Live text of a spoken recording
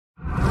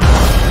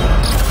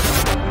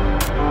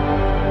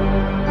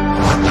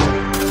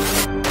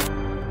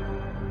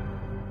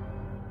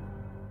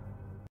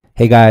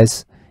Hey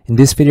guys, in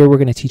this video we're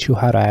going to teach you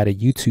how to add a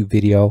YouTube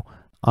video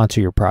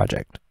onto your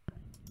project.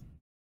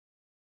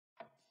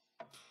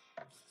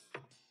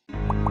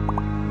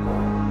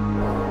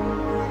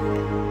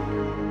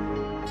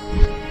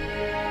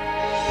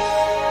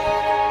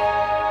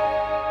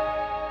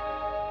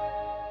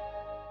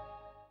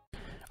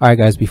 Alright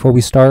guys, before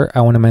we start,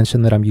 I want to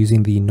mention that I'm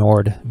using the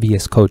Nord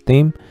VS Code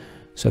theme.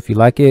 So if you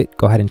like it,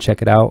 go ahead and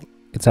check it out.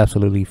 It's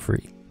absolutely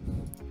free.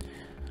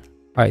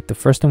 Alright, the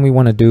first thing we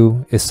want to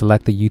do is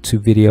select the YouTube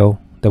video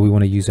that we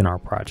want to use in our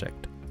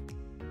project.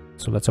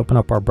 So let's open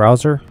up our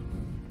browser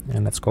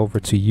and let's go over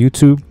to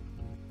YouTube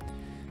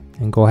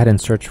and go ahead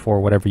and search for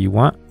whatever you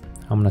want.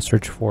 I'm going to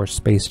search for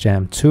Space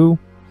Jam 2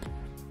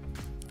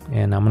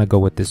 and I'm going to go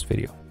with this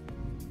video.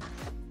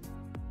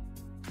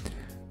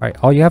 Alright,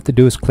 all you have to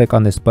do is click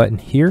on this button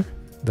here,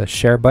 the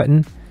share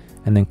button,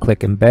 and then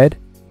click embed,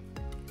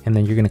 and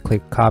then you're going to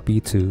click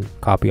copy to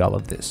copy all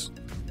of this.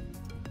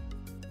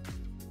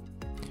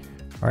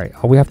 Alright,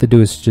 all we have to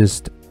do is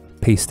just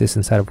paste this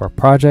inside of our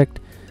project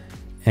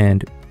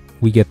and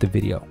we get the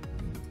video.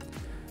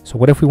 So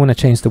what if we want to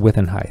change the width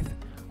and height?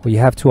 Well, you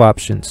have two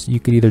options. You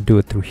could either do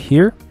it through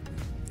here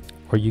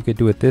or you could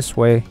do it this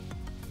way,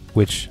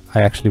 which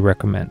I actually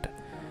recommend.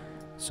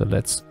 So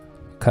let's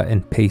cut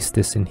and paste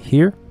this in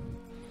here.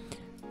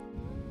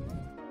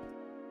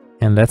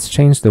 And let's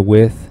change the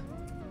width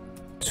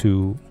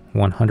to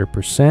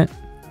 100%.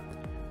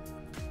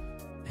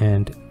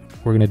 And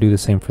we're going to do the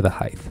same for the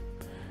height.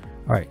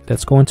 All right,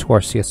 let's go into our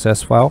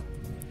CSS file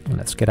and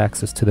let's get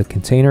access to the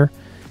container.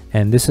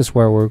 And this is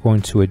where we're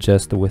going to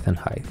adjust the width and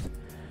height.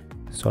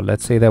 So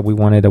let's say that we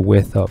wanted a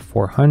width of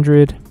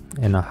 400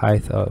 and a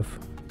height of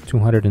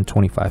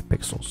 225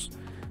 pixels.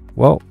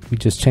 Well, we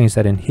just changed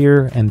that in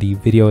here and the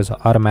video is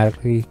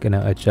automatically going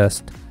to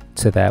adjust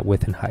to that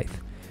width and height.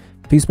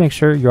 Please make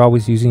sure you're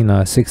always using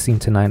a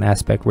 16:9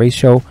 aspect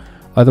ratio.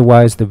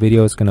 Otherwise, the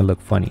video is going to look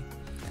funny.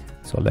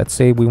 So let's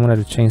say we wanted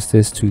to change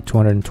this to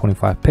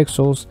 225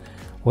 pixels.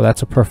 Well,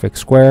 that's a perfect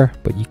square,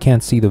 but you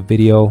can't see the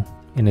video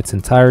in its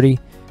entirety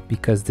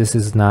because this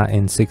is not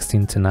in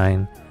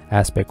 16:9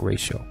 aspect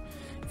ratio.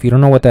 If you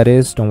don't know what that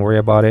is, don't worry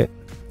about it.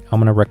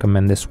 I'm going to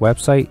recommend this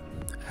website,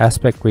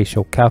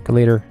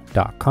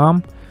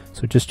 aspectratio-calculator.com.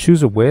 So just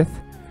choose a width.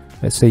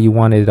 Let's say you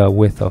wanted a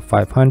width of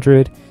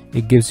 500.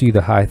 It gives you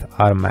the height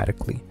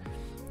automatically.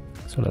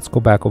 So let's go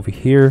back over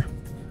here.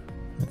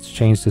 Let's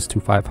change this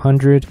to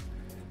 500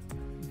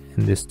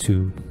 and this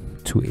to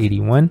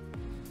 281.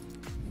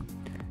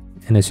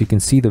 And as you can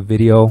see, the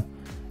video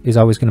is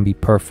always going to be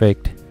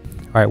perfect.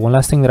 All right, one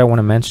last thing that I want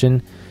to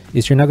mention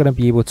is you're not going to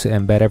be able to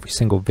embed every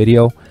single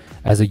video.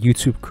 As a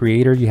YouTube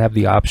creator, you have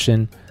the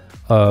option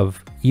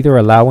of either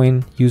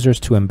allowing users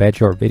to embed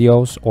your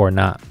videos or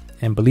not.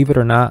 And believe it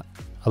or not,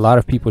 a lot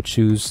of people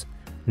choose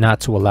not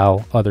to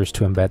allow others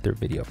to embed their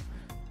video.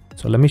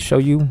 So let me show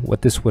you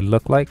what this would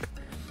look like.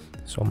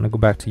 So I'm going to go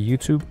back to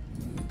YouTube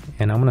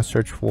and I'm going to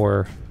search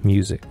for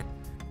music.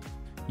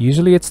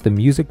 Usually it's the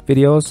music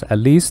videos, at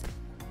least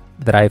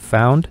that I've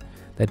found,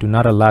 that do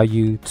not allow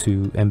you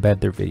to embed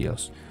their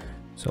videos.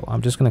 So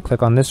I'm just going to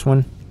click on this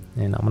one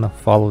and I'm going to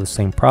follow the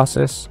same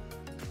process.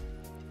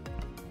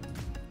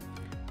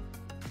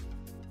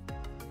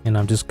 And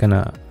I'm just going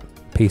to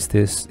paste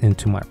this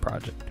into my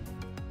project.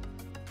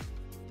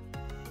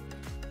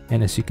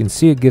 And as you can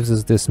see, it gives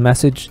us this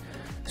message.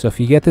 So if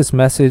you get this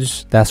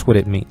message, that's what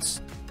it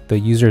means. The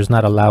user is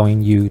not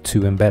allowing you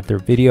to embed their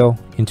video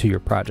into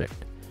your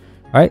project.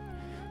 All right,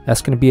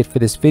 that's going to be it for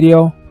this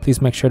video. Please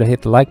make sure to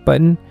hit the like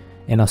button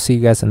and I'll see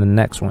you guys in the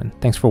next one.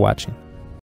 Thanks for watching.